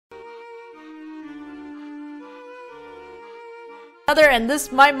Heather, and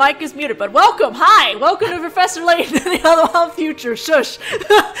my mic is muted, but welcome, hi! Welcome to Professor Layton in the Unwound future, shush!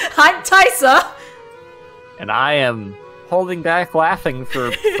 I'm Taisa! And I am holding back laughing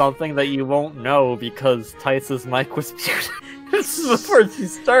for something that you won't know because Taisa's mic was muted. This is before she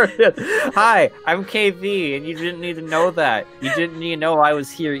started. Hi, I'm KV, and you didn't need to know that. You didn't need to know I was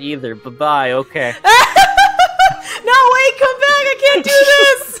here either. Bye-bye, okay. No, wait, come back, I can't do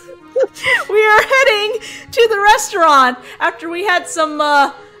this! We are heading to the restaurant after we had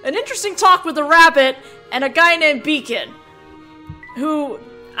an interesting talk with a rabbit and a guy named Beacon, who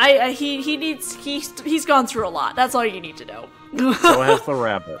he's gone through a lot. That's all you need to know. So has the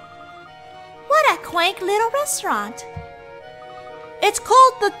rabbit. What a quaint little restaurant. It's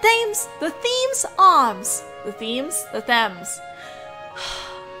called the Thames Arms. The Themes?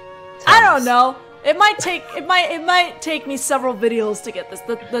 I don't know. It might take me several videos to get this.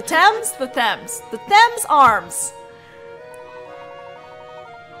 The Thames Arms.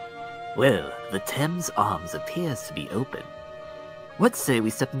 Well, the Thames Arms appears to be open. What say we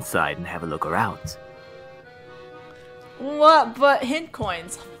step inside and have a look around? What? But hint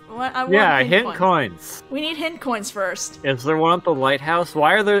coins. I want hint coins. We need hint coins first. Is there one at the lighthouse?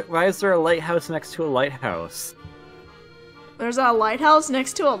 Why is there a lighthouse next to a lighthouse? There's a lighthouse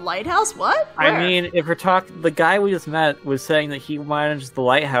next to a lighthouse? What? Where? I mean, if we're talking, the guy we just met was saying that he manages the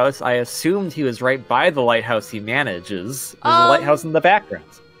lighthouse. I assumed he was right by the lighthouse he manages. There's a lighthouse in the background.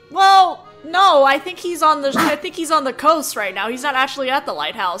 Well, no, I think he's on the coast right now. He's not actually at the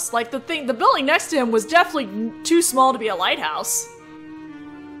lighthouse. Like the building next to him was definitely too small to be a lighthouse.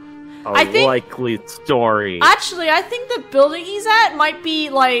 Likely story. Actually, I think the building he's at might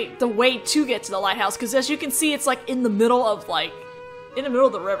be, like, the way to get to the lighthouse, because as you can see, it's, like, in the middle of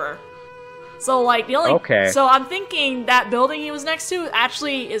the river. So, like, So I'm thinking that building he was next to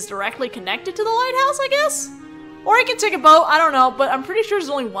actually is directly connected to the lighthouse, I guess? Or he can take a boat, I don't know, but I'm pretty sure there's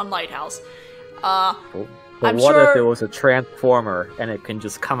only one lighthouse. But what if it was a transformer, and it can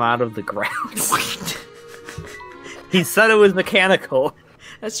just come out of the ground? He said it was mechanical.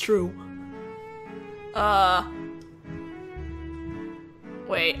 That's true.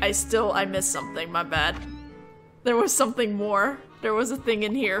 Wait, I missed something, my bad. There was something more. There was a thing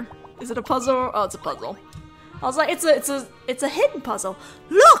in here. Is it a puzzle? Oh, it's a puzzle. I was like, it's a hidden puzzle.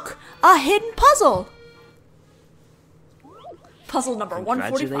 Look! A hidden puzzle! Puzzle number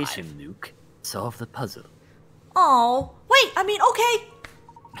 145. Congratulations, Luke. Solve the puzzle. Oh, wait, okay.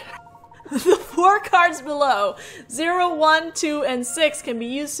 The 4 cards below, 0, 1, 2, and 6, can be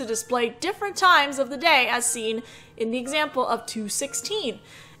used to display different times of the day as seen in the example of 2:16.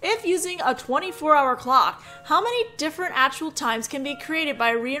 If using a 24-hour clock, how many different actual times can be created by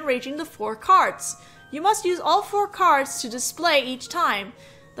rearranging the 4 cards? You must use all 4 cards to display each time.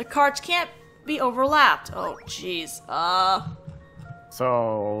 The cards can't be overlapped. Oh, jeez.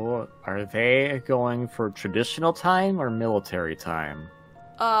 So, are they going for traditional time or military time?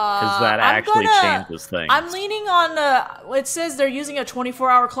 Because that actually changes things. I'm leaning on, it says they're using a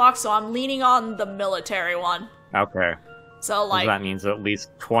 24-hour clock, so I'm leaning on the military one. Okay. So, like... that means at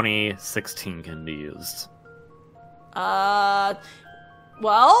least 2016 can be used. Well,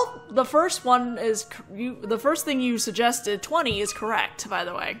 the first one is... the first thing you suggested, 20, is correct, by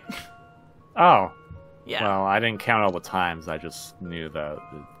the way. Oh. Yeah. Well, I didn't count all the times, I just knew that...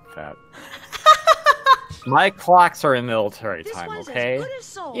 My clocks are in military time, okay?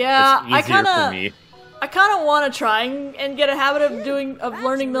 Yeah, it's easier for me. I kind of want to try and get a habit of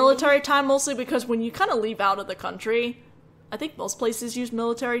learning military time, mostly because when you kind of leave out of the country, I think most places use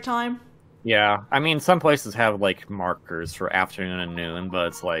military time. Yeah, I mean, some places have, like, markers for afternoon and noon, but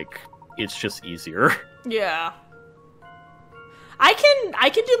it's like, it's just easier. Yeah. I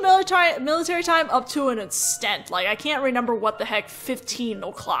can do military time up to an extent. Like, I can't remember what the heck 15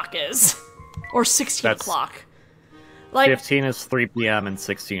 o'clock is. Or 16 o'clock. Like 15 is 3 p.m. and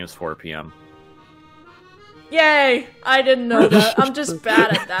 16 is 4 p.m. Yay! I didn't know that. I'm just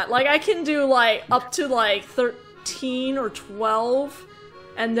bad at that. Like, I can do, like, up to, like, 13 or 12,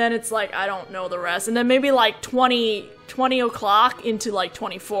 and then it's like, I don't know the rest. And then maybe, like, 20 o'clock into, like,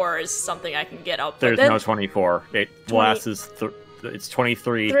 24 is something I can get up. There's no 24. It's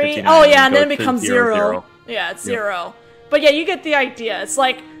 23, 59, oh, yeah, and then it becomes 0. Yeah, it's 0. But yeah, you get the idea. It's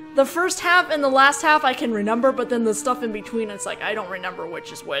like, the first half and the last half I can remember, but then the stuff in between, it's like, I don't remember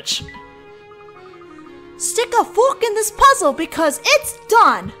which is which. Stick a fork in this puzzle because it's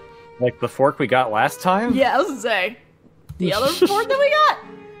done! Like the fork we got last time? Yeah, I was gonna say. The other fork that we got?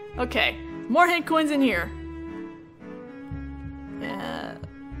 Okay, more hint coins in here. Yeah.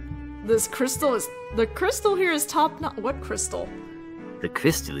 The crystal here is top-notch. What crystal? The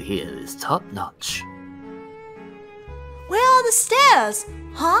crystal here is top-notch. Well, are the stairs.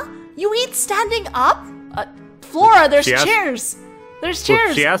 Huh? You eat standing up? Flora, there's chairs. There's chairs.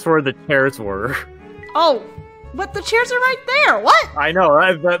 Well, she asked where the chairs were. Oh, but the chairs are right there. What? I know,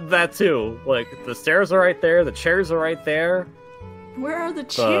 that too. Like, the stairs are right there, the chairs are right there. Where are the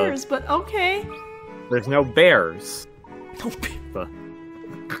chairs? But okay. There's no bears. No bears.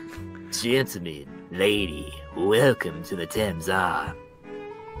 Gentlemen, lady, welcome to the Thames Arm.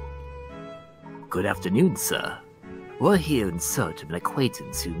 Good afternoon, sir. We're here in search of an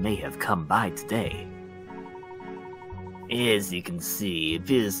acquaintance who may have come by today. As you can see,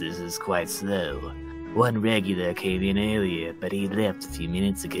 business is quite slow. One regular came in earlier, but he left a few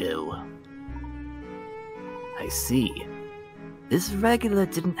minutes ago. I see. This regular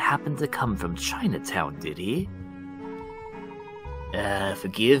didn't happen to come from Chinatown, did he?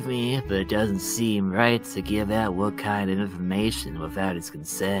 Forgive me, but it doesn't seem right to give out what kind of information without his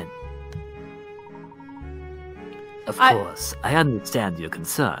consent. Of course, I understand your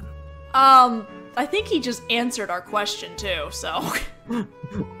concern. I think he just answered our question too, so.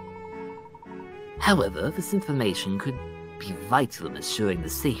 However, this information could be vital in assuring the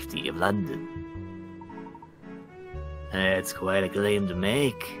safety of London. That's quite a claim to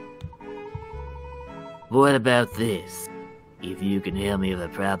make. What about this? If you can help me with a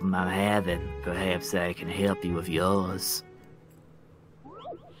problem I'm having, perhaps I can help you with yours.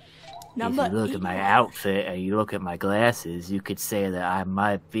 If you look at my outfit and you look at my glasses, you could say that I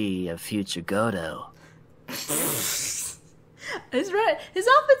might be a future Godot. His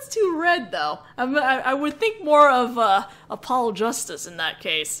outfit's too red, though. I would think more of Apollo Justice in that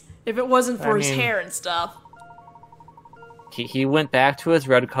case, if it wasn't for his hair and stuff. He went back to his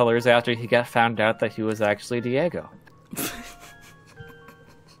red colors after he got found out that he was actually Diego.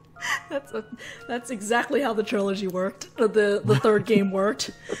 That's exactly how the trilogy worked. The third game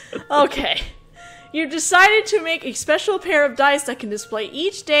worked. Okay. You decided to make a special pair of dice that can display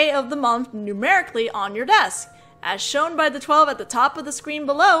each day of the month numerically on your desk. As shown by the 12 at the top of the screen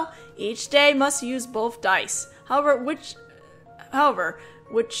below, each day must use both dice.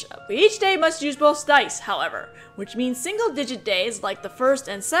 Each day must use both dice, however, which means single-digit days like the 1st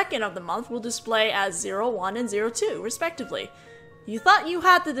and 2nd of the month will display as 0, 1, and 0, 2, respectively. You thought you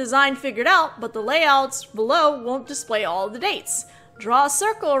had the design figured out, but the layouts below won't display all of the dates. Draw a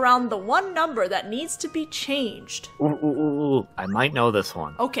circle around the one number that needs to be changed. Ooh, I might know this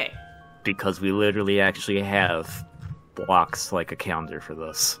one. Okay. Because we literally actually have blocks like a calendar for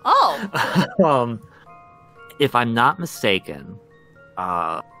this. Oh! If I'm not mistaken,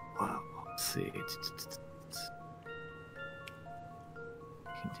 let's see. You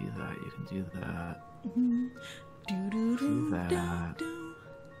can do that, you can do that. Do that.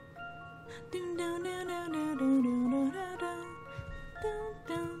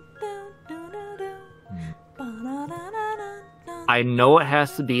 I know it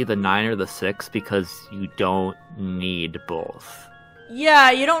has to be the 9 or the 6 because you don't need both.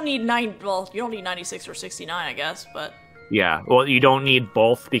 Yeah, you don't need 96 or 69, I guess, but... Yeah, well, you don't need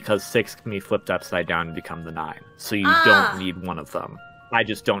both because 6 can be flipped upside down and become the 9. So you don't need one of them. I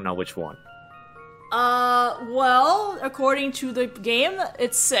just don't know which one. Well, according to the game,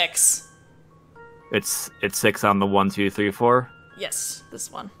 it's 6. It's 6 on the 1, 2, 3, 4? Yes, this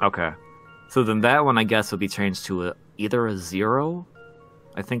one. Okay. So then that one, I guess, will be changed to either a 0?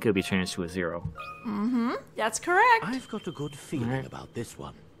 I think it'll be changed to a 0. Mm-hmm, that's correct. I've got a good feeling about this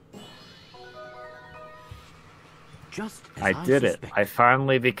one. Just as I did it. I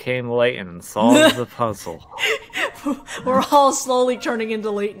finally became Layton and solved the puzzle. We're all slowly turning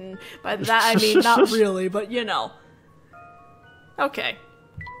into Layton. By that, I mean, not really, but you know. Okay.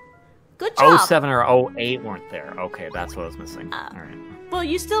 Good job. 07 or 08 weren't there. Okay, that's what I was missing. Alright. Well,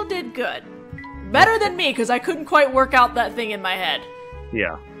 you still did good. Better than me, because I couldn't quite work out that thing in my head.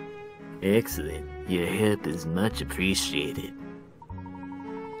 Yeah. Excellent. Your help is much appreciated.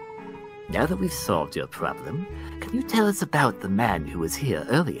 Now that we've solved your problem, can you tell us about the man who was here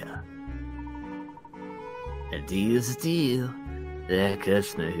earlier? A deal's a deal. That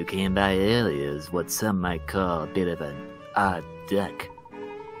customer who came by earlier is what some might call a bit of an odd duck.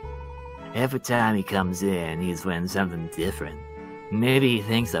 Every time he comes in, he's wearing something different. Maybe he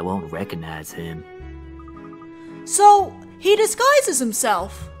thinks I won't recognize him. So, he disguises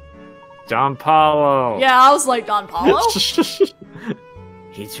himself. Don Paulo! Yeah, I was like, Don Paulo?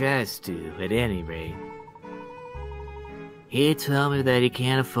 He tries to, at any rate. He told me that he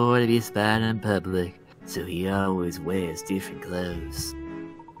can't afford to be spied in public, so he always wears different clothes.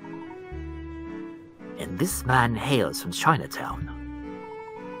 And this man hails from Chinatown.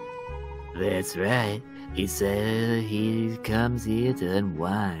 That's right. He said he comes here to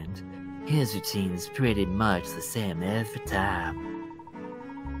unwind. His routine's pretty much the same every time.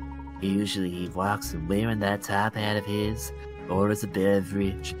 Usually he walks in wearing that top hat of his, orders a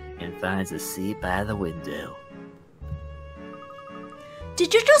beverage, and finds a seat by the window.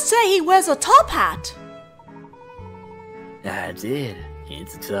 Did you just say he wears a top hat? I did.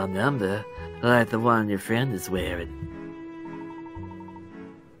 It's a tall number, like the one your friend is wearing.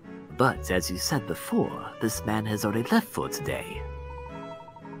 But as you said before, this man has already left for today.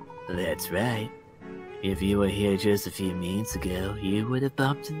 That's right. If you were here just a few minutes ago, you would have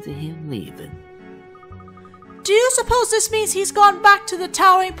bumped into him leaving. Do you suppose this means he's gone back to the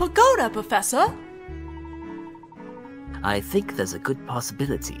towering pagoda, Professor? I think there's a good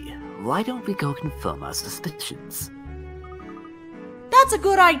possibility. Why don't we go confirm our suspicions? That's a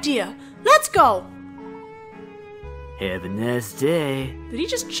good idea. Let's go. Have a nice day. Did he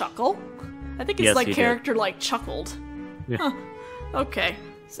just chuckle? I think his Yes, he character chuckled. Yeah. Huh. Okay.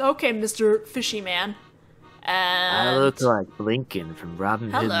 So, okay, Mr. Fishy Man. And I look like Blinken from Robin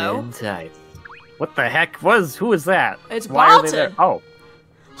Hood Hello. Men in Tights. What the heck who was that? It's Why are they there? Barton. Oh,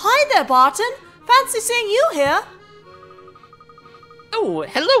 Hi there, Barton. Fancy seeing you here. oh,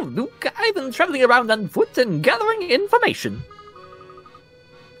 hello, Luke. I've been traveling around on foot and gathering information.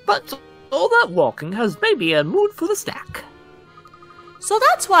 But all that walking has made me in a mood for the snack. So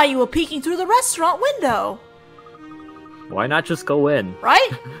that's why you were peeking through the restaurant window, Why not just go in? right?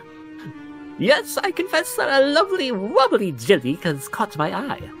 Yes, I confess that a lovely wobbly jelly has caught my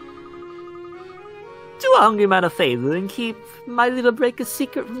eye. Do a hungry man a favor and keep my little break a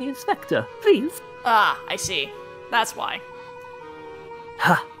secret from the inspector, please. Ah, I see. That's why.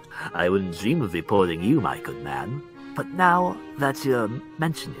 Ha! I wouldn't dream of reporting you, my good man. But now that you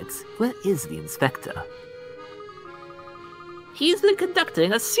mention it, where is the inspector? He's been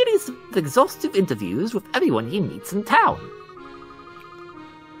conducting a series of exhaustive interviews with everyone he meets in town.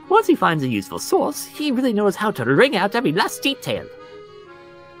 Once he finds a useful source, he really knows how to wring out every last detail.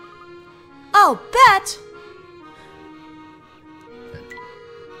 I'll bet.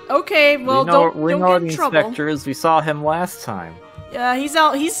 Okay, well, don't get in trouble. inspector is. We saw him last time. Yeah, he's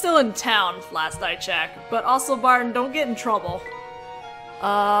out. He's still in town, last I checked. But also, Barton, don't get in trouble. He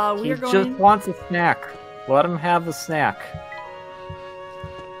We're just going wants a snack. Let him have the snack.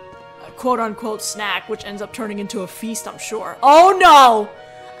 quote-unquote snack, which ends up turning into a feast, I'm sure. Oh no!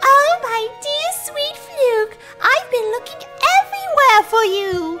 Oh, my dear sweet Fluke, I've been looking everywhere for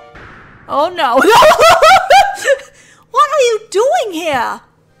you. Oh no! What are you doing here?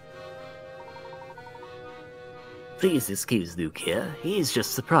 Please excuse Luke here. He's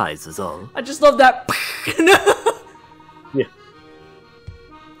just surprised is all. I just love that. Yeah.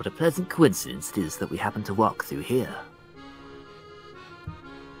 What a pleasant coincidence it is that we happen to walk through here.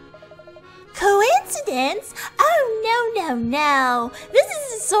 Coincidence? Oh, no. This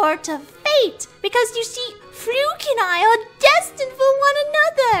is a sort of fate, because you see, Fluke and I are destined for one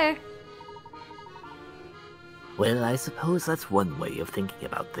another. Well, I suppose that's one way of thinking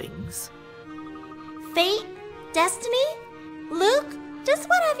about things. Fate? Destiny? Luke, just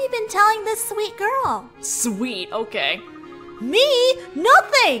what have you been telling this sweet girl? Sweet, okay. Me?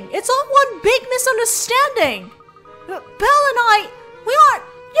 Nothing! It's all one big misunderstanding! Belle and I, we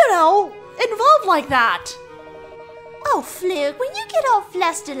aren't, involved like that! Oh, Fluke, when you get all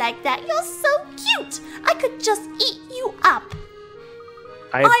flustered like that, you're so cute! I could just eat you up!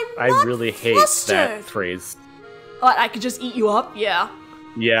 I not really hate flustered. that phrase. What, I could just eat you up? Yeah.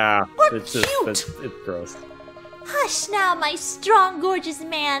 Yeah, We're it's just cute. it's gross. Hush now, my strong, gorgeous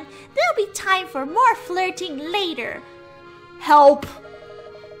man. There'll be time for more flirting later. Help!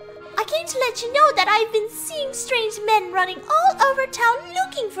 I came to let you know that I've been seeing strange men running all over town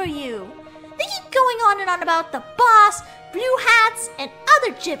looking for you. They keep going on and on about the boss, blue hats, and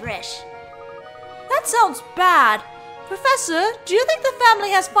other gibberish. That sounds bad. Professor, do you think the family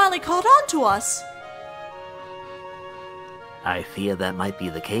has finally caught on to us? I fear that might be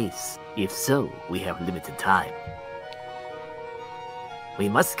the case. If so, we have limited time. We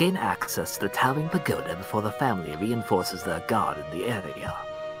must gain access to the towering pagoda before the family reinforces their guard in the area.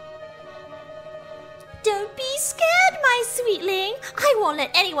 Don't be scared, my sweetling. I won't let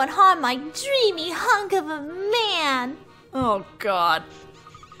anyone harm my dreamy hunk of a man. Oh god.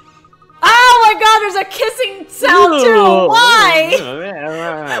 Oh my god, there's a kissing sound too! Why?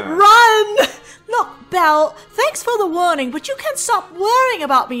 Run! Look, Belle, thanks for the warning, but you can't stop worrying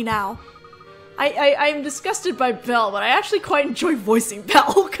about me now. I'm disgusted by Belle, but I actually quite enjoy voicing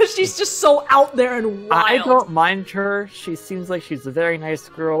Belle, because she's just so out there and wild. I don't mind her. She seems like she's a very nice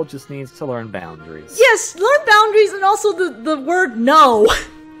girl, just needs to learn boundaries. Yes, learn boundaries and also the word no.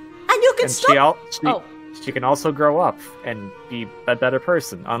 And you can stop... she can also grow up and be a better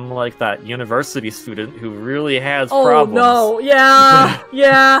person, unlike that university student who really has problems. Oh no, yeah,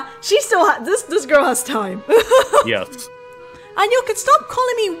 yeah. She still this girl has time. Yes. And you can stop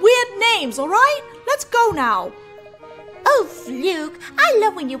calling me weird names, alright? Let's go now. Oh, Fluke, I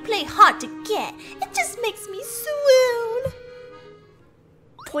love when you play hard to get. It just makes me swoon.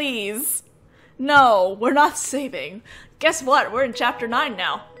 Please. No, we're not saving. Guess what? We're in chapter 9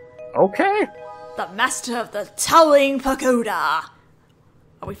 now. Okay. The Master of the Towering Pagoda.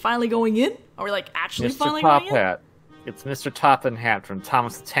 Are we finally going in? Are we actually Mr. finally Top going in? Hat. It's Mr. Top and Hat from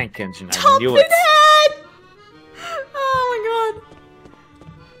Thomas the Tank Engine. I Top knew and it. Hat! Oh my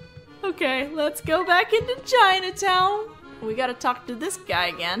god. Okay, let's go back into Chinatown. We gotta talk to this guy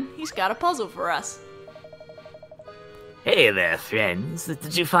again. He's got a puzzle for us. Hey there, friends.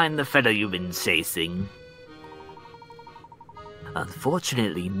 Did you find the fellow you've been chasing?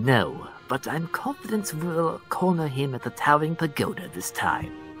 Unfortunately, no. But I'm confident we'll corner him at the Towering Pagoda this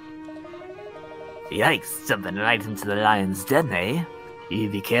time. Yikes, jumping right into the lion's den, eh? You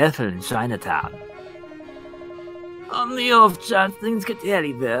be careful in Chinatown. On the off chance things get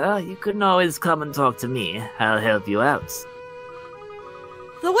hairy there, you can always come and talk to me. I'll help you out.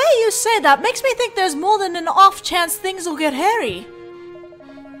 The way you say that makes me think there's more than an off chance things will get hairy.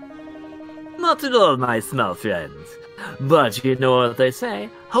 Not at all, my small friend. But you know what they say,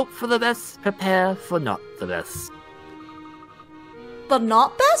 hope for the best, prepare for not the best. The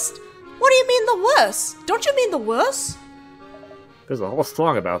not best? What do you mean the worst? Don't you mean the worst? There's a whole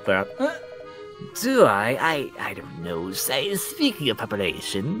song about that. Do I don't know. Say, speaking of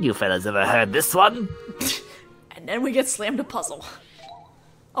preparation, you fellas ever heard this one? And then we get slammed a puzzle.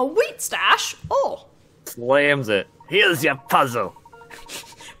 A wheat stash? Oh. Slams it. Here's your puzzle.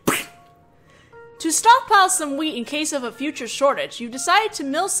 To stockpile some wheat in case of a future shortage, you decided to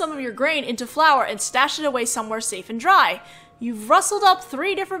mill some of your grain into flour and stash it away somewhere safe and dry. You've rustled up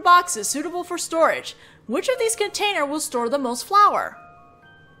 3 different boxes suitable for storage. Which of these containers will store the most flour?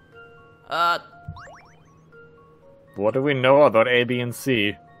 What do we know about A, B, and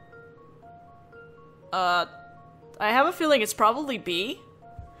C? I have a feeling it's probably B.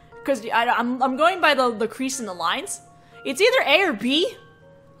 Because I'm going by the crease in the lines. It's either A or B.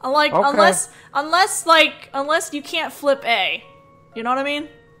 Okay. Unless you can't flip A. You know what I mean?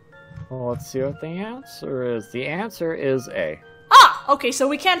 Well, let's see what the answer is. The answer is A. Ah! Okay, so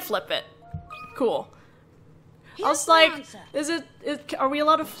we can flip it. Cool. I was like, are we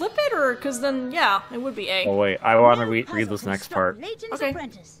allowed to flip it? Or, because then, yeah, it would be A. Oh wait, I want to read this next part. Layton's Okay.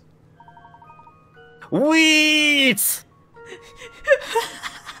 apprentice. Wheat!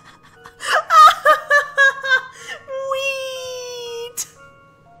 Wheat!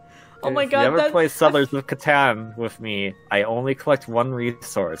 Oh my If god, you ever play Settlers of Catan with me, I only collect one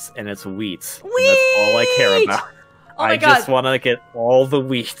resource, and it's wheat. And that's all I care about. Oh my I god. just want to get all the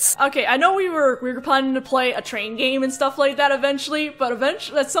wheats. Okay, I know we were planning to play a train game and stuff like that eventually, but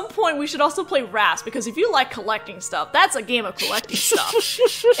eventually at some point we should also play Rasp, because if you like collecting stuff, that's a game of collecting stuff.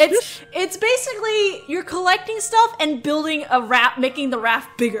 It's basically you're collecting stuff and building a raft, making the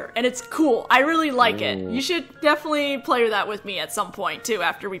raft bigger, and it's cool. I really like it. You should definitely play that with me at some point too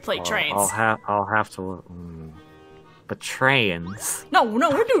after we play trains. I'll have to. But trains. No,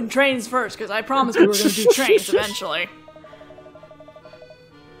 we're doing trains first, because I promised we were going to do trains eventually.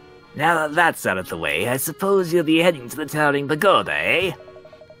 Now that that's out of the way, I suppose you'll be heading to the Towering Pagoda, eh?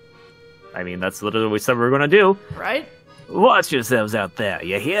 I mean, that's literally what we said we were going to do. Right? Watch yourselves out there,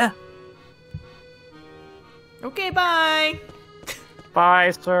 you hear? Okay, bye.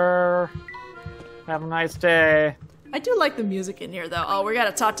 Bye, sir. Have a nice day. I do like the music in here, though. Oh, we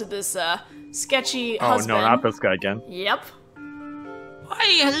gotta talk to this, sketchy Oh husband. no, not this guy again. Yep. Why,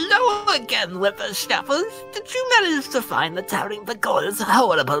 hello again, whippersnappers. Did you manage to find the Towering Pagoda's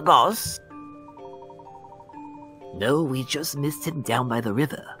horrible boss? No, we just missed him down by the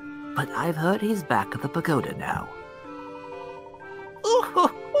river. But I've heard he's back at the pagoda now. Ooh,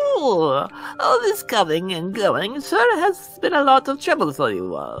 all this coming and going sure has been a lot of trouble for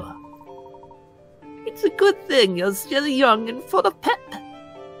you all. It's a good thing you're still young and full of pep.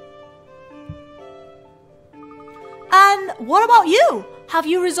 And what about you? Have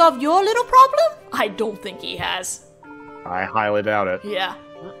you resolved your little problem? I don't think he has. I highly doubt it. Yeah.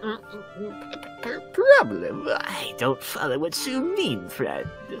 Problem? I don't follow what you mean, friend.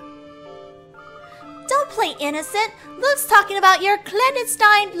 Don't play innocent. Luke's talking about your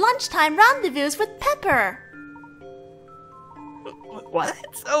clandestine lunchtime rendezvous with Pepper. What?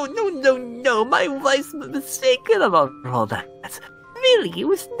 Oh, no, my wife's mistaken about all that. Really, it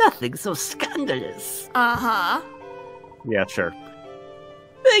was nothing so scandalous. Uh-huh. Yeah, sure.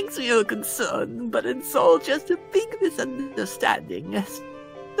 Thanks for your concern, but it's all just a big misunderstanding.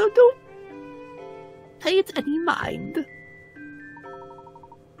 So don't pay it any mind.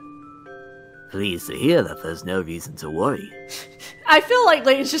 Pleased to hear that there's no reason to worry. I feel like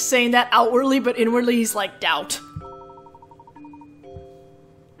Layton's just saying that outwardly, but inwardly he's like, doubt.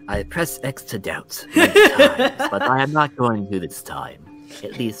 I press X to doubt many times, but I am not going to this time.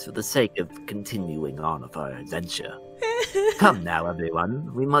 At least for the sake of continuing on with our adventure. Come now,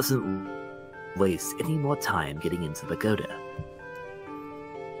 everyone. We mustn't waste any more time getting into the pagoda.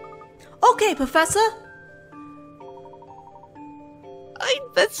 Okay, Professor. I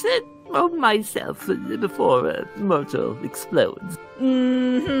best on myself before a mortal explodes.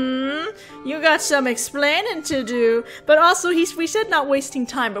 Mm-hmm. You got some explaining to do. But also, we said not wasting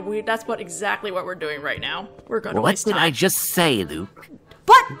time, but that's exactly what we're doing right now. We're gonna waste time. What did I just say, Luke?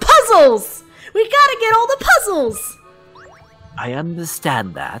 But puzzles! We gotta get all the puzzles! I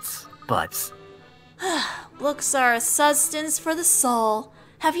understand that, but... Books are a sustenance for the soul.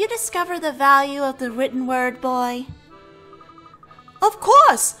 Have you discovered the value of the written word, boy? Of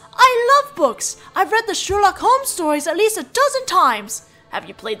course! I love books! I've read the Sherlock Holmes stories at least 12 times! Have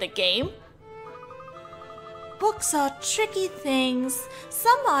you played the game? Books are tricky things.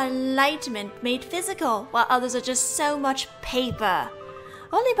 Some are enlightenment made physical, while others are just so much paper.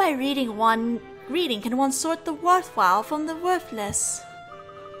 Only by reading can one sort the worthwhile from the worthless.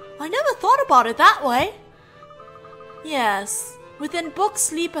 I never thought about it that way. Yes, within books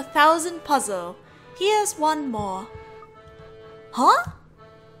sleep 1,000 puzzles. Here's one more. Huh?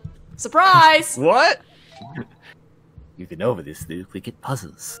 Surprise! What? You can over this, Luke. We get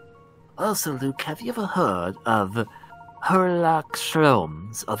puzzles. Also, Luke, have you ever heard of Sherlock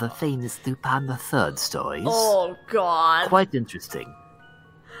Holmes or the famous Lupin III stories? Oh, God. Quite interesting.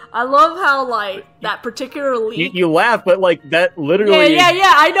 I love how, that particular leak... You laugh, but, that literally... Yeah,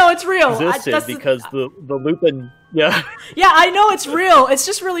 I know, it's real. Existed because the Lupin... Yeah. Yeah, I know it's real. It's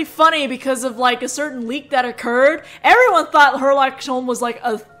just really funny because of, a certain leak that occurred. Everyone thought Sherlock Holmes was,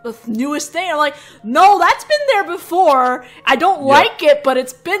 the newest thing. I'm like, no, that's been there before. I don't like it, but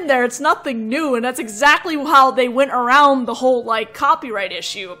it's been there. It's nothing new, and that's exactly how they went around the whole, copyright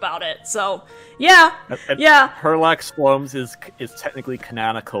issue about it. So... Yeah, yeah. Sherlock Holmes is technically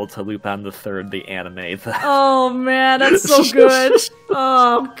canonical to Lupin III, the anime. Oh man, that's so good.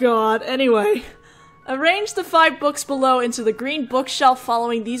 Oh god. Anyway, arrange the 5 books below into the green bookshelf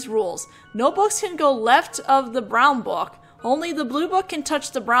following these rules. No books can go left of the brown book. Only the blue book can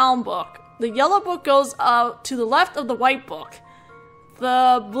touch the brown book. The yellow book goes to the left of the white book.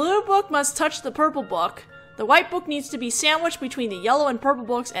 The blue book must touch the purple book. The white book needs to be sandwiched between the yellow and purple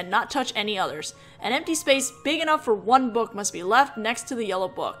books and not touch any others. An empty space big enough for one book must be left next to the yellow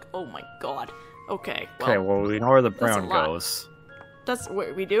book. Oh my god. Okay, well we know where the brown goes. That's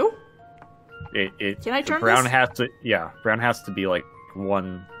what we do? Can I turn brown this? Brown has to be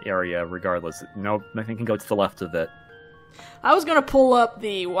one area regardless. No, nothing can go to the left of it. I was gonna pull up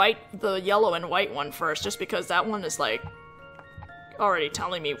the yellow and white one first, just because that one is already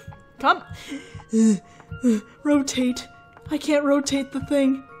telling me, come. Rotate. I can't rotate the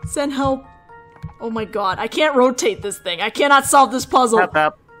thing. Send help. Oh my god, I can't rotate this thing. I cannot solve this puzzle.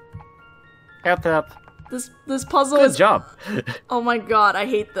 Help. This puzzle Good is... job. Oh my god, I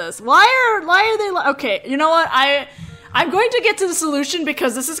hate this. Why are they okay, you know what? I'm going to get to the solution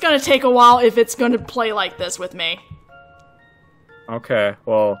because this is going to take a while if it's going to play like this with me. Okay,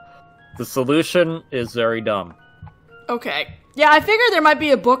 well, the solution is very dumb. Okay. Yeah, I figured there might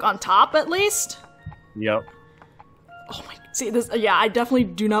be a book on top at least. Yep. Oh my, see this, yeah, I definitely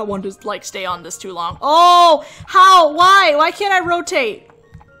do not want to, stay on this too long. Oh, how, why? Why can't I rotate?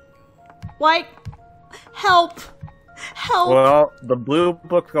 Why? Help. Well, the blue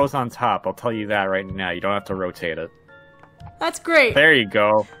book goes on top, I'll tell you that right now. You don't have to rotate it. That's great. There you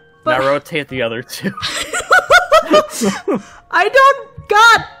go. But... Now rotate the other 2. I don't,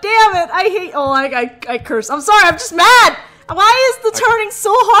 god damn it, I hate, I curse. I'm sorry, I'm just mad. Why is the turning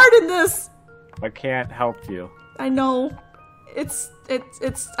so hard in this? I can't help you. I know. I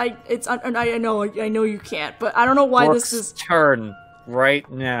know you can't, but I don't know why this is... turn right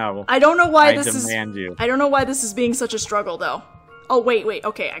now. I don't know why this is... I demand you. I don't know why this is being such a struggle, though. Oh, wait,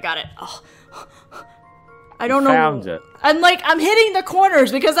 okay, I got it. Oh. I don't know. Found it. And, I'm hitting the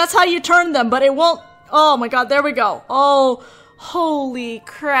corners, because that's how you turn them, but it won't... Oh my god, there we go. Oh, holy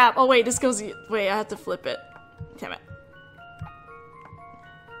crap. Oh, wait, this goes... Wait, I have to flip it. Damn it.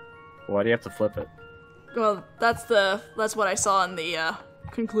 Why do you have to flip it? Well, that's what I saw in the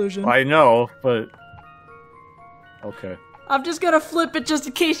conclusion. I know, but okay. I'm just gonna flip it just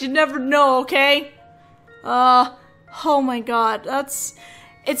in case you never know, okay? Oh my god, that's...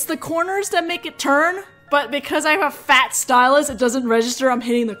 It's the corners that make it turn, but because I have a fat stylus, it doesn't register I'm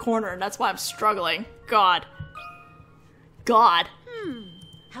hitting the corner, and that's why I'm struggling. God. God.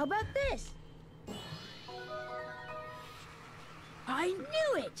 How about this? I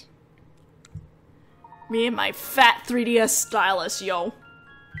knew it! Me and my fat 3DS stylus, yo.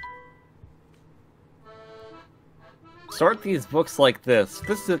 Sort these books like this.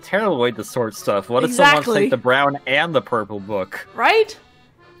 This is a terrible way to sort stuff. What if someone Exactly. take the brown and the purple book? Right?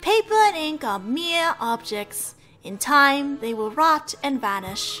 Paper and ink are mere objects. In time, they will rot and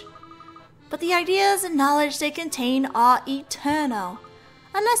vanish. But the ideas and knowledge they contain are eternal.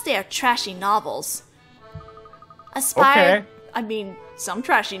 Unless they are trashy novels. Aspire. Okay. I mean, some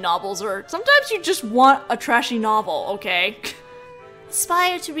trashy novels are. Sometimes you just want a trashy novel, okay?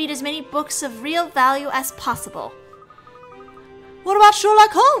 Aspire to read as many books of real value as possible. What about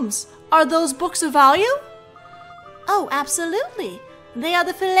Sherlock Holmes? Are those books of value? Oh, absolutely. They are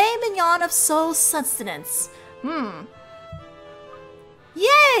the filet mignon of soul sustenance.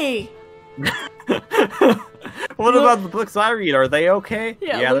 Yay! What about the books I read? Are they okay?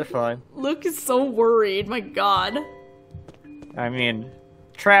 Yeah, They're fine. Luke is so worried, my god. I mean,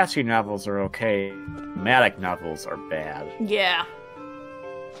 trashy novels are okay. Dramatic novels are bad. Yeah.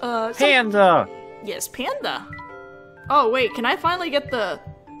 Panda! Yes, Panda. Oh, wait, can I finally get the...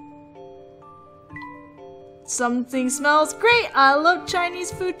 Something smells great. I love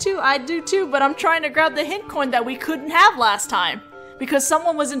Chinese food too. I do too, but I'm trying to grab the hint coin that we couldn't have last time. Because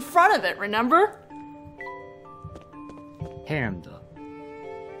someone was in front of it, remember? Panda.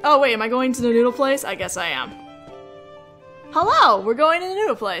 Oh, wait, am I going to the noodle place? I guess I am. Hello, we're going to the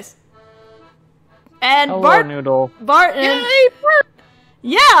noodle place. And Hello, Noodle. Barton. Yay, Bart!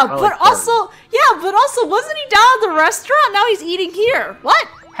 Yeah, but like also, wasn't he down at the restaurant? Now he's eating here. What?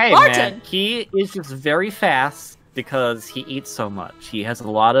 Hey, Barton. man, he is just very fast because he eats so much. He has a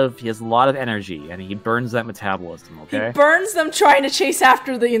lot of energy, and he burns that metabolism. Okay. He burns them trying to chase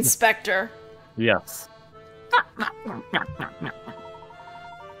after the inspector. Yes.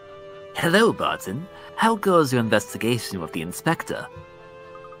 Hello, Barton. How goes your investigation with the inspector?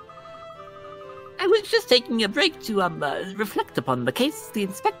 I was just taking a break to reflect upon the case the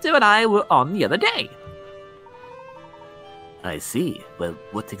inspector and I were on the other day. I see. Well,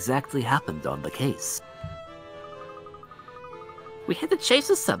 what exactly happened on the case? We had to chase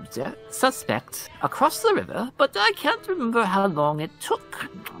a suspect across the river, but I can't remember how long it took.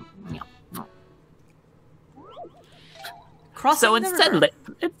 Crossing So the instead, river.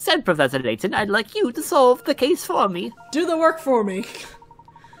 instead, Professor Layton, I'd like you to solve the case for me. Do the work for me.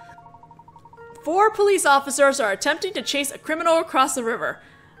 4 police officers are attempting to chase a criminal across the river.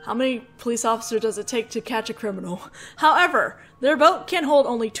 How many police officers does it take to catch a criminal? However, their boat can hold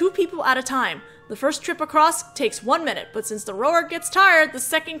only 2 people at a time. The first trip across takes 1 minute, but since the rower gets tired, the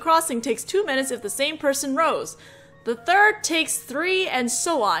second crossing takes 2 minutes if the same person rows. The third takes 3, and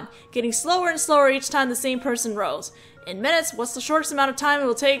so on, getting slower and slower each time the same person rows. In minutes, what's the shortest amount of time it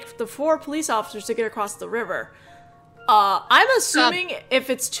will take the 4 police officers to get across the river? I'm assuming if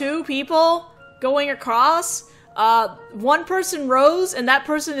it's 2 people going across, one person rows and that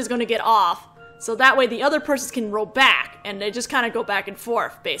person is going to get off. So that way the other person can row back and they just kind of go back and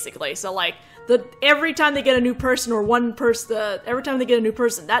forth, basically. So like, every time they get a new person or one person, every time they get a new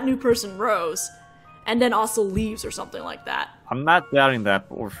person, that new person rows and then also leaves or something like that. I'm not doubting that,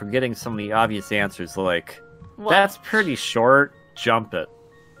 but we're forgetting some of the obvious answers, like, What? that's pretty short, jump it.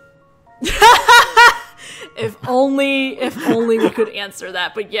 If only we could answer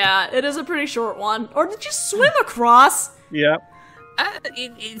that. But yeah, it is a pretty short one. Or did you swim across? Yeah.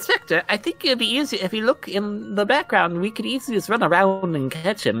 Inspector, I think it'd be easier if you look in the background. We could easily just run around and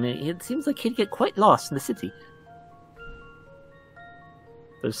catch him. It seems like he'd get quite lost in the city.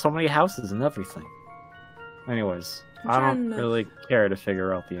 There's so many houses and everything. Anyways, I trying don't to- really care to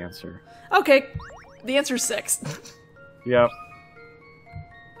figure out the answer. Okay, the answer is 6. Yep.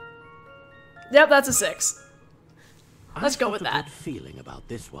 Yep, that's a 6. Let's go I've with got a that. good feeling about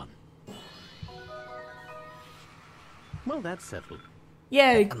this one. Well, that's settled.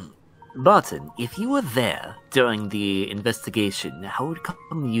 Yay. Barton, if you were there during the investigation, how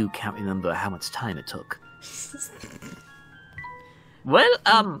come you can't remember how much time it took? Well,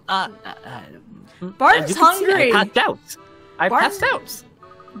 Barton's as you can see, hungry. I passed out. I Barton- passed out.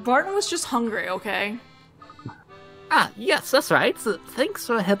 Barton was just hungry, okay? Ah, yes, that's right. So thanks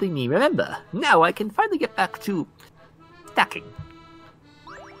for helping me remember. Now I can finally get back to stacking.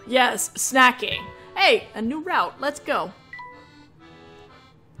 Yes, snacking. Hey, a new route. Let's go.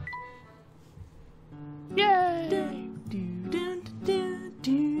 Yay!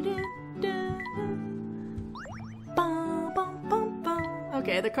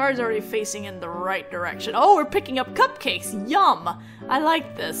 Okay, Okay, the card's already facing in the right direction. Oh, we're picking up cupcakes. Yum. I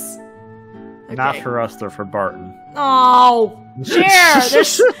like this. Okay. Not for us, they're for Barton. Oh, share.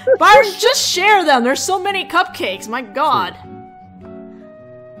 Barton, just share them. There's so many cupcakes. My God.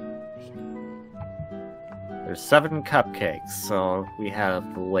 There's 7 cupcakes, so we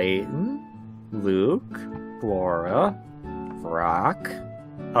have Layton, Luke, Flora, Brock,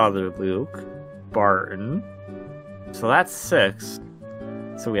 other Luke, Barton. So that's 6.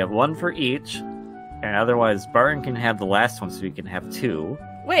 So we have 1 for each, and otherwise Barton can have the last one, so we can have 2.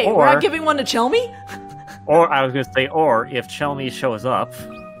 Wait, we're not giving one to Chelmy? Or I was gonna say, or if Chelmy shows up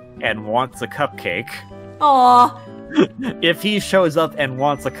and wants a cupcake. Aw. If he shows up and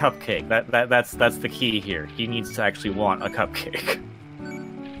wants a cupcake, that's the key here. He needs to actually want a cupcake.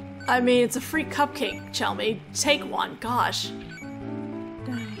 I mean, it's a free cupcake, Chelmy. Take one, gosh.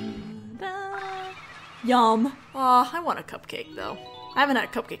 Yum. Aw, I want a cupcake, though. I haven't had a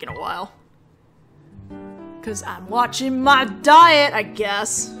cupcake in a while. Because I'm watching my diet, I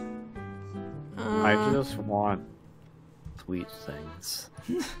guess. I just want sweet things.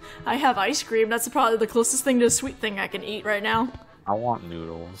 I have ice cream. That's probably the closest thing to a sweet thing I can eat right now. I want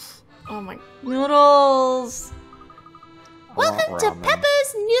noodles. Oh my... Noodles! Welcome to ramen.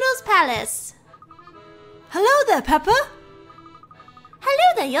 Peppa's Noodles Palace. Hello there, Peppa!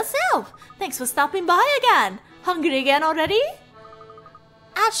 Hello there yourself. Thanks for stopping by again. Hungry again already?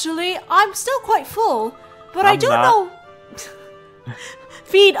 Actually, I'm still quite full, but I I'm do not. know...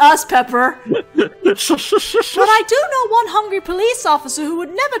 Feed us, Pepper! But I do know one hungry police officer who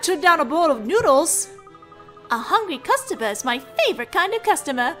would never turn down a bowl of noodles. A hungry customer is my favorite kind of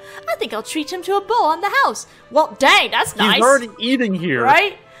customer. I think I'll treat him to a bowl on the house. Well, dang, that's nice. He's already eating here.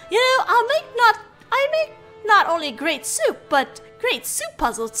 Right? You know, I make not only great soup, but great soup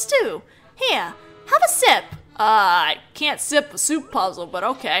puzzles too. Here, have a sip. I can't sip a soup puzzle, but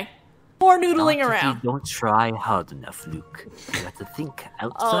okay. More noodling Not if around. you don't try hard enough, Luke. You have to think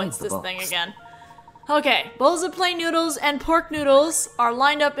outside Oh, it's the this box. thing again. Okay, bowls of plain noodles and pork noodles are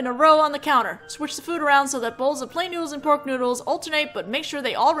lined up in a row on the counter. Switch the food around so that bowls of plain noodles and pork noodles alternate, but make sure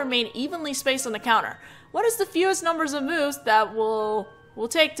they all remain evenly spaced on the counter. What is the fewest numbers of moves that will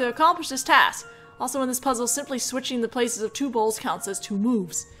take to accomplish this task? Also in this puzzle, simply switching the places of 2 bowls counts as 2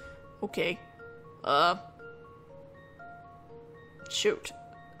 moves. Okay. Shoot.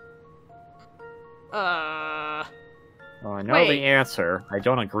 Oh, I know Wait. the answer. I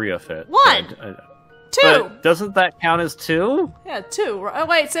don't agree with it. 1! But, 2! but doesn't that count as 2? Yeah, 2. Oh,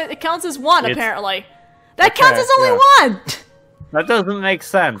 wait, it counts as 1, It's- apparently. That Okay, counts as only yeah. 1! That doesn't make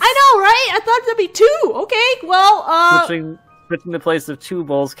sense. I know, right? I thought that'd be 2. Okay, well, Switching the place of 2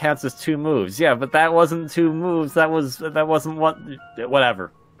 bowls counts as 2 moves. Yeah, but that wasn't 2 moves. That wasn't what.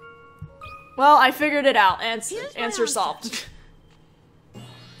 Whatever. well, I figured it out. Here's my Answer solved.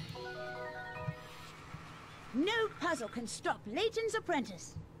 No puzzle can stop Layton's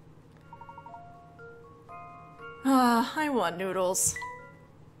apprentice. I want noodles.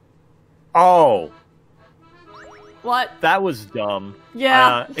 Oh, What? that was dumb.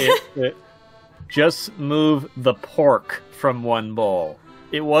 Yeah. It just move the pork from one bowl.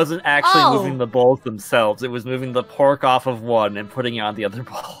 It wasn't actually Oh. moving the bowls themselves. It was moving the pork off of one and putting it on the other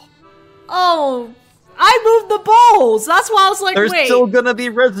bowl. Oh, I moved the bowls. That's why I was like, There's wait. still gonna be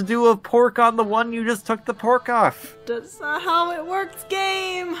residue of pork on the one you just took the pork off. That's not how it works,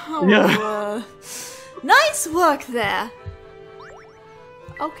 game. Oh, Yeah. Nice work there.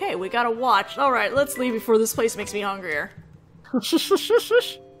 Okay, we gotta watch. Alright, let's leave before this place makes me hungrier.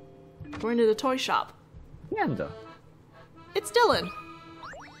 Going to the toy shop. Panda. It's Dylan.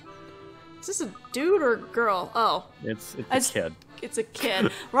 Is this a dude or a girl? Oh, It's I a s- kid. it's a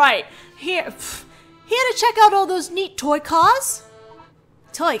kid. Right. Here to check out all those neat toy cars?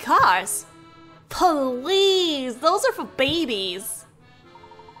 Toy cars? Please, those are for babies.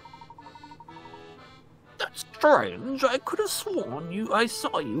 That's strange. I could have sworn I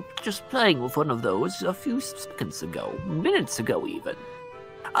saw you just playing with one of those a few seconds ago, minutes ago even.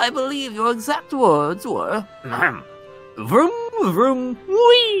 I believe your exact words were, vroom, vroom,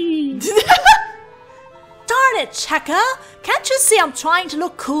 wee. Darn it, Checker! Can't you see I'm trying to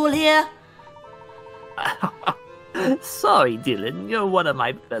look cool here? Sorry, Dylan, you're one of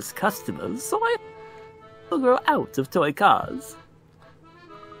my best customers, so I will grow out of toy cars.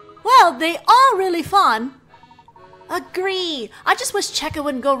 Well, they are really fun. Agree. I just wish Checker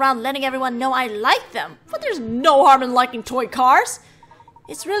wouldn't go around letting everyone know I like them. But there's no harm in liking toy cars.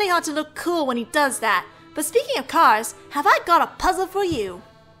 It's really hard to look cool when he does that. But speaking of cars, have I got a puzzle for you?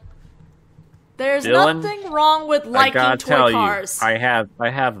 There's Dylan, nothing wrong with I liking gotta toy tell cars. you, I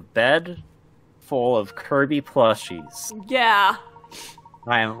have a bed full of Kirby plushies. Yeah.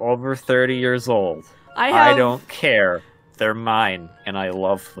 I am over 30 years old. I don't care. They're mine, and I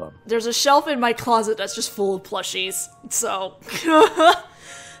love them. There's a shelf in my closet that's just full of plushies. So,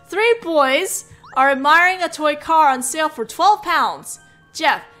 3 boys are admiring a toy car on sale for £12.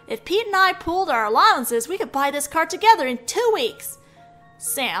 Jeff, if Pete and I pooled our allowances, we could buy this car together in 2 weeks.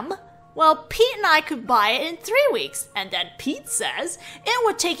 Sam, well, Pete and I could buy it in 3 weeks. And then Pete says, it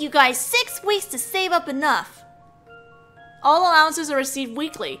would take you guys 6 weeks to save up enough. All allowances are received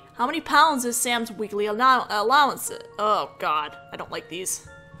weekly. How many pounds is Sam's weekly allowance? Oh, God. I don't like these.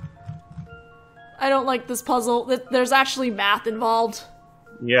 I don't like this puzzle. There's actually math involved.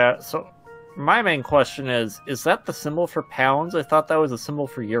 Yeah, so my main question is that the symbol for pounds? I thought that was a symbol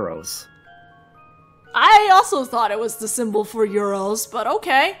for euros. I also thought it was the symbol for euros, but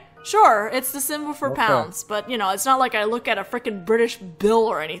okay. Sure, it's the symbol for pounds. But, you know, it's not like I look at a freaking British bill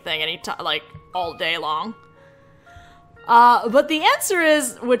or anything like, all day long. But the answer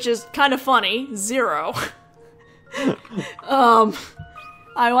is, which is kind of funny, 0.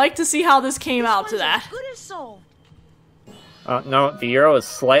 I like to see how this came out to that. Good as sold. No, the euro is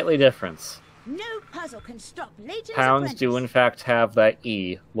slightly different. No puzzle can stop Layton's Pounds apprentice. do in fact have that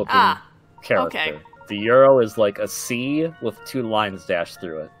E-looking character. Okay. The euro is like a C with 2 lines dashed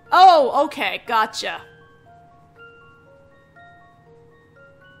through it. Oh, okay, gotcha.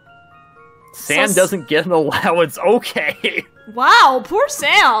 Sam doesn't get an allowance, okay. Wow, poor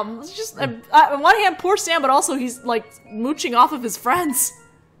Sam. It's just, on one hand, poor Sam, but also he's, like, mooching off of his friends.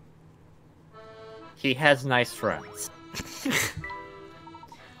 He has nice friends.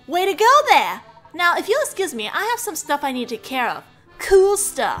 Way to go there! Now, if you'll excuse me, I have some stuff I need to take care of. Cool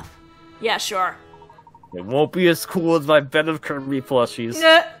stuff. Yeah, sure. It won't be as cool as my bed of Kirby plushies.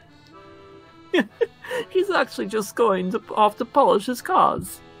 Nah. He's actually just going off to polish his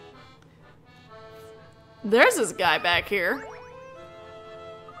cars. There's this guy back here.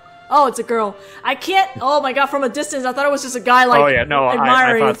 Oh, it's a girl. I can't. Oh my god, from a distance, I thought it was just a guy, like, oh yeah, no,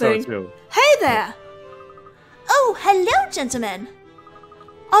 admiring I the thought so thing. too. Hey there! Oh, hello, gentlemen.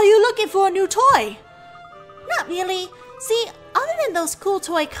 Are you looking for a new toy? Not really. See, other than those cool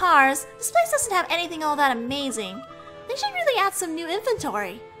toy cars, this place doesn't have anything all that amazing. They should really add some new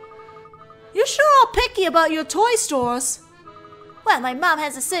inventory. You sure are picky about your toy stores. Well, my mom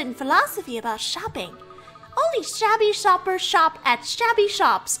has a certain philosophy about shopping. Only shabby shoppers shop at shabby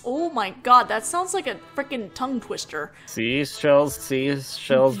shops. Oh my god, that sounds like a freaking tongue twister. Seashells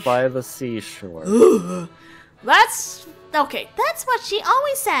by the seashore. That's... Okay, that's what she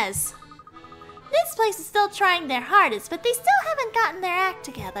always says. This place is still trying their hardest, but they still haven't gotten their act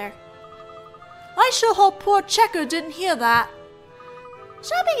together. I sure hope poor Checker didn't hear that.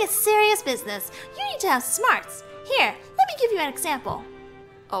 Shopping is serious business. You need to have smarts. Here, let me give you an example.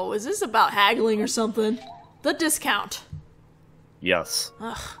 Oh, is this about haggling or something? The discount. Yes.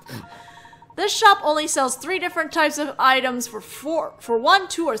 This shop only sells 3 different types of items for 1,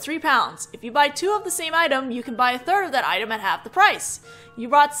 2, or 3 pounds. If you buy 2 of the same item, you can buy a third of that item at half the price. You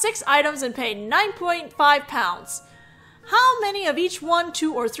bought 6 items and paid 9.5 pounds. How many of each 1,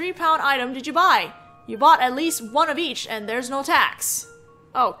 2, or 3 pound item did you buy? You bought at least 1 of each, and there's no tax.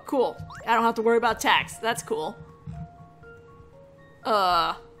 Oh, cool. I don't have to worry about tax. That's cool.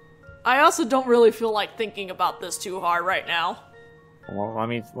 I also don't really feel like thinking about this too hard right now. Well, let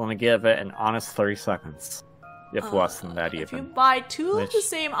me give it an honest 30 seconds. If less than that, If you even. buy 2 of the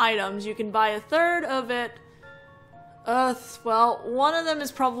same items, you can buy a third of it. Well, one of them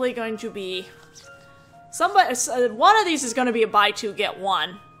is probably going to be... one of these is going to be a buy 2, get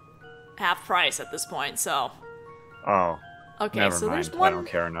 1. Half price at this point, so... Oh. Okay, Never so mind. there's one... I don't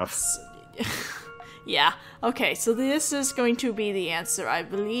care enough. Yeah. Okay, so this is going to be the answer, I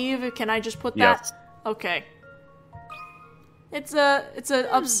believe. Can I just put that? Yes. Okay. It's a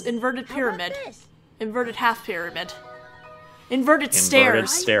inverted pyramid. Inverted half pyramid. Inverted stairs. Inverted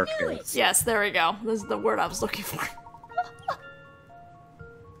staircase. Yes, there we go. This is the word I was looking for.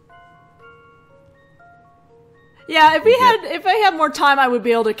 Yeah, if I had more time, I would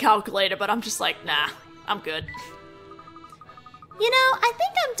be able to calculate it, but I'm just like, nah, I'm good. You know, I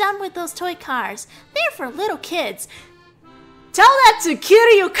think I'm done with those toy cars. They're for little kids. Tell that to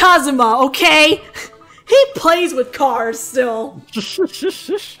Kiryu Kazuma, okay? He plays with cars still. A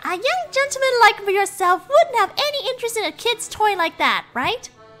young gentleman like yourself wouldn't have any interest in a kid's toy like that, right?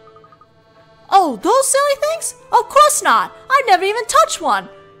 Oh, those silly things? Of course not. I'd never even touch one.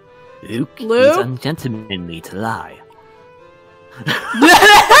 Luke, Luke? it's ungentlemanly to lie.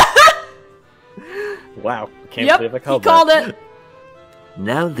 Wow. Can't Yep, believe I he called called that. it.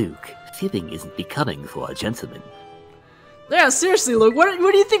 Now, Luke, fibbing isn't becoming for a gentleman. Yeah, seriously, Luke, what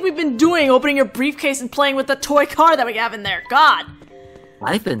do you think we've been doing opening your briefcase and playing with the toy car that we have in there? God.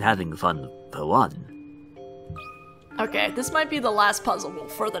 I've been having fun, for one. Okay, this might be the last puzzle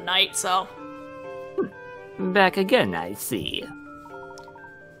for the night, so... Back again, I see.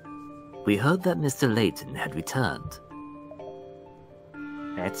 We heard that Mr. Layton had returned.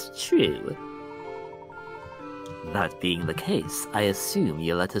 That's true. That being the case, I assume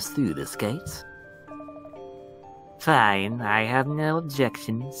you'll let us through this gate? Fine, I have no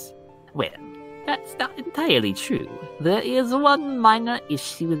objections. Well, that's not entirely true. There is one minor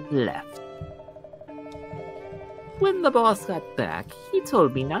issue left. When the boss got back, he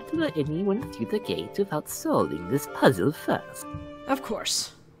told me not to let anyone through the gate without solving this puzzle first. Of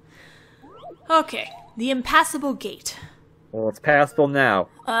course. Okay, the impassable gate. Well, it's passable now.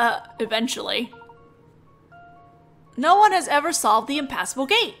 Eventually. No one has ever solved the impassable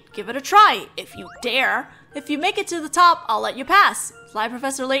gate. Give it a try, if you dare. If you make it to the top, I'll let you pass. Slide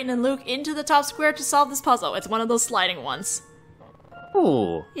Professor Layton and Luke into the top square to solve this puzzle. It's one of those sliding ones.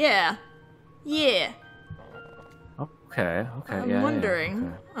 Ooh. Yeah. Yeah. Okay, I'm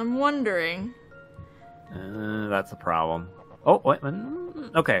wondering. I'm wondering. That's a problem. Oh, wait.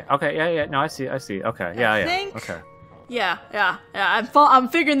 Okay, yeah. No, I see. Okay, yeah. I think... Okay. Yeah. I'm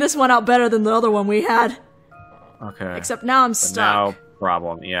figuring this one out better than the other one we had. Okay. Except now I'm But stuck. now,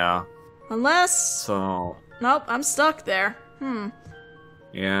 problem, yeah. Unless... So... Nope, I'm stuck there.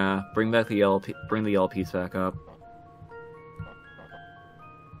 Yeah, bring the yellow piece back up.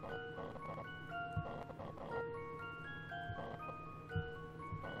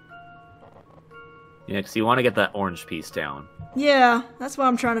 Yeah, because you want to get that orange piece down. Yeah, that's what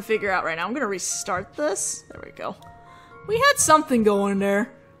I'm trying to figure out right now. I'm gonna restart this. There we go. We had something going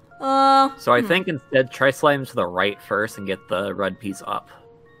there. So I think instead, try sliding to the right first and get the red piece up.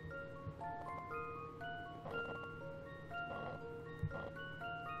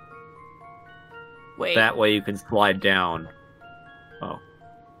 Wait. That way you can slide down. Oh.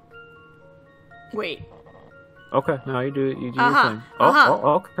 Wait. Okay, no, you do your Uh-huh, thing.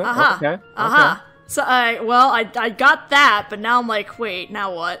 Okay. Uh-huh. Okay. Uh-huh. So I got that, but now I'm like, wait,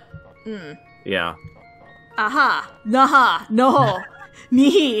 now what? Yeah. Aha. Naha. No.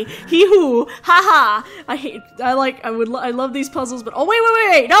 Me. He who. Haha. I love these puzzles, but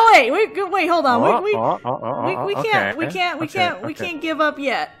wait. No, wait, hold on. We can't give up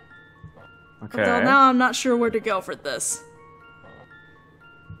yet. Okay. Although now I'm not sure where to go for this.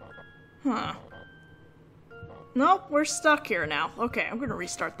 Huh. Nope, we're stuck here now. Okay, I'm gonna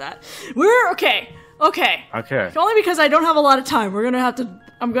restart that. Okay. Okay. Only because I don't have a lot of time.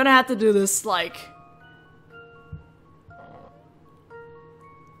 I'm gonna have to do this, like...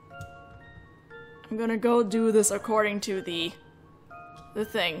 I'm gonna go do this according to the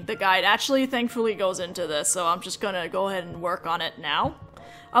thing. The guide actually thankfully goes into this, so I'm just gonna go ahead and work on it now.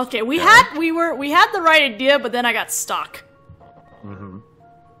 Okay, we had the right idea, but then I got stuck. Mm-hmm.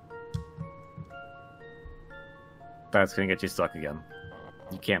 That's gonna get you stuck again.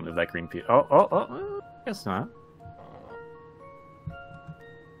 You can't move that green piece. Oh, guess not.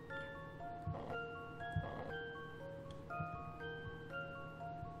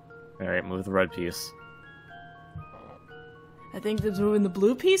 Alright, move the red piece. I think it's moving the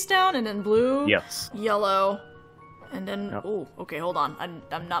blue piece down, and then blue, Yes. yellow, and then... Yep. Oh, okay, hold on.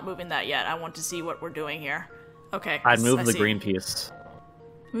 I'm not moving that yet. I want to see what we're doing here. Okay. I'd move I the see. green piece.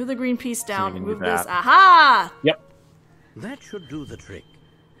 Move the green piece down. can Move do this. that. Aha! Yep. That should do the trick.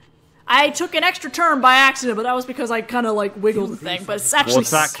 I took an extra turn by accident, but that was because I kind of like wiggled the thing. But it's actually Well,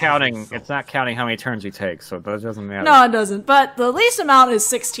 it's not counting. It's not counting how many turns you take, so that doesn't matter. No, it doesn't. But the least amount is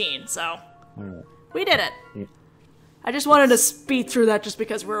 16, so we did it. Yeah. I just wanted to speed through that just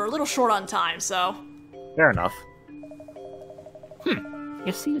because we're a little short on time. So Fair enough.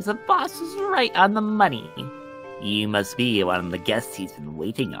 You see, the boss is right on the money. You must be one of the guests he's been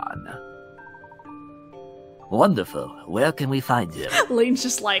waiting on. Wonderful. Where can we find him? Layton's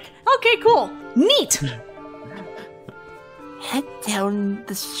just like, okay, cool, neat. Head down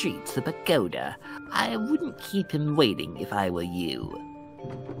the street to the pagoda. I wouldn't keep him waiting if I were you.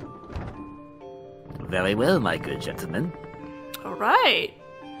 Very well, my good gentleman. All right.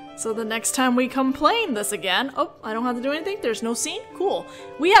 So the next time we come playing this again, oh, I don't have to do anything. There's no scene. Cool.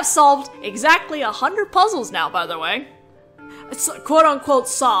 We have solved exactly 100 puzzles now, by the way. It's quote unquote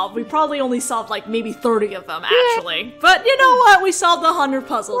solved. We probably only solved like maybe 30 of them actually. But you know what? We solved 100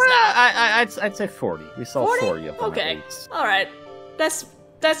 puzzles now. I'd say 40. We solved 40 of them. Okay. At least. All right. That's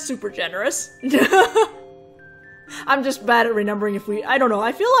super generous. I'm just bad at remembering if we. I don't know.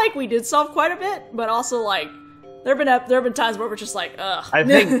 I feel like we did solve quite a bit, but also like there have been times where we're just like, ugh. I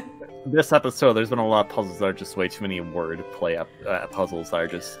think this episode there's been a lot of puzzles that are just way too many word play puzzles that are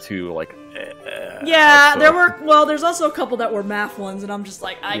just too like. Yeah, so- there were. Well, there's also a couple that were math ones, and I'm just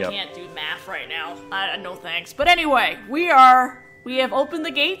like, I Yep. can't do math right now. No thanks. But anyway, we have opened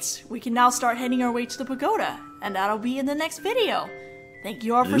the gates. We can now start heading our way to the pagoda, and that'll be in the next video. Thank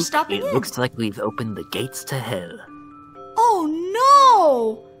you all for Luke, stopping it in. looks like we've opened the gates to hell.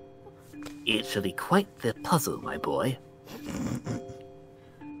 Oh It shall be quite the puzzle, my boy. no!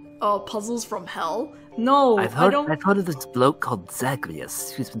 Oh, puzzles from hell? No, I've I heard don't. of this bloke called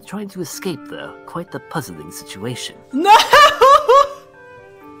Zagreus, who's been trying to escape, though. Quite the puzzling situation. No!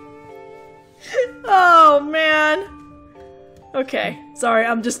 Oh man. Okay, sorry,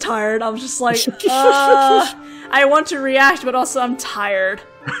 I'm just tired. I'm just like, I want to react, but also I'm tired.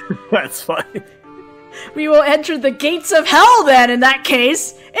 That's fine. We will enter the gates of hell then, in that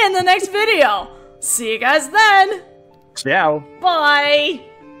case, in the next video. See you guys then. Ciao. Bye.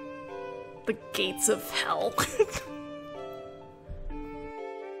 The gates of hell.